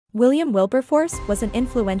William Wilberforce was an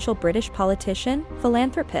influential British politician,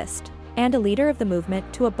 philanthropist, and a leader of the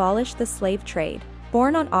movement to abolish the slave trade.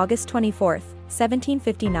 Born on August 24,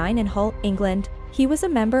 1759 in Hull, England, he was a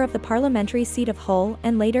member of the parliamentary seat of Hull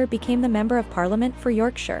and later became the Member of Parliament for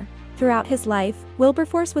Yorkshire. Throughout his life,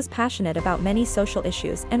 Wilberforce was passionate about many social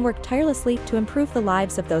issues and worked tirelessly to improve the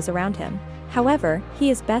lives of those around him. However, he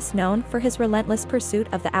is best known for his relentless pursuit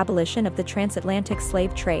of the abolition of the transatlantic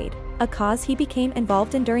slave trade, a cause he became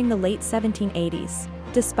involved in during the late 1780s.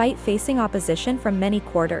 Despite facing opposition from many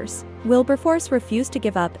quarters, Wilberforce refused to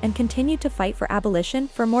give up and continued to fight for abolition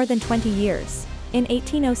for more than 20 years. In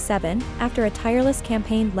 1807, after a tireless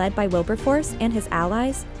campaign led by Wilberforce and his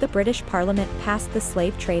allies, the British Parliament passed the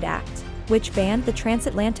Slave Trade Act, which banned the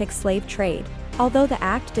transatlantic slave trade. Although the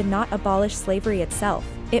act did not abolish slavery itself,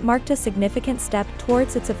 it marked a significant step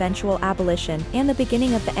towards its eventual abolition and the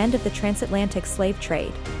beginning of the end of the transatlantic slave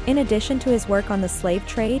trade. In addition to his work on the slave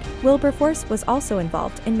trade, Wilberforce was also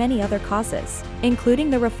involved in many other causes, including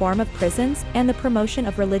the reform of prisons and the promotion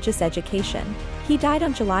of religious education. He died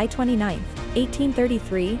on July 29,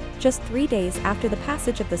 1833, just 3 days after the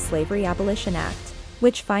passage of the Slavery Abolition Act,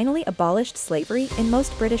 which finally abolished slavery in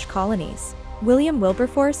most British colonies. William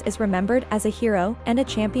Wilberforce is remembered as a hero and a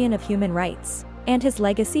champion of human rights, and his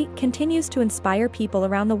legacy continues to inspire people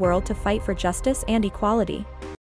around the world to fight for justice and equality.